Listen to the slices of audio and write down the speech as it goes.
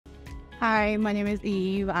Hi, my name is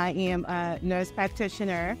Eve. I am a nurse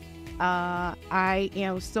practitioner. I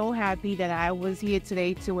am so happy that I was here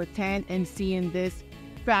today to attend and seeing this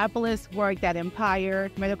fabulous work that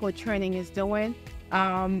Empire Medical Training is doing.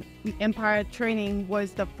 Empire Training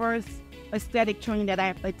was the first aesthetic training that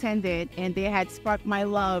I attended, and they had sparked my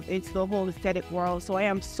love into the whole aesthetic world. So I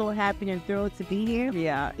am so happy and thrilled to be here.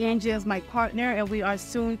 Yeah. Angie is my partner, and we are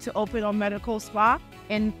soon to open our medical spa,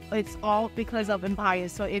 and it's all because of Empire.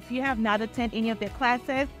 So if you have not attended any of their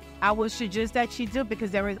classes, I would suggest that you do,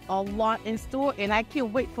 because there is a lot in store, and I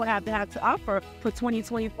can't wait for what they have to offer for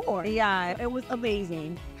 2024. Yeah. It was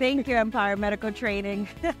amazing. Thank you, Empire Medical Training.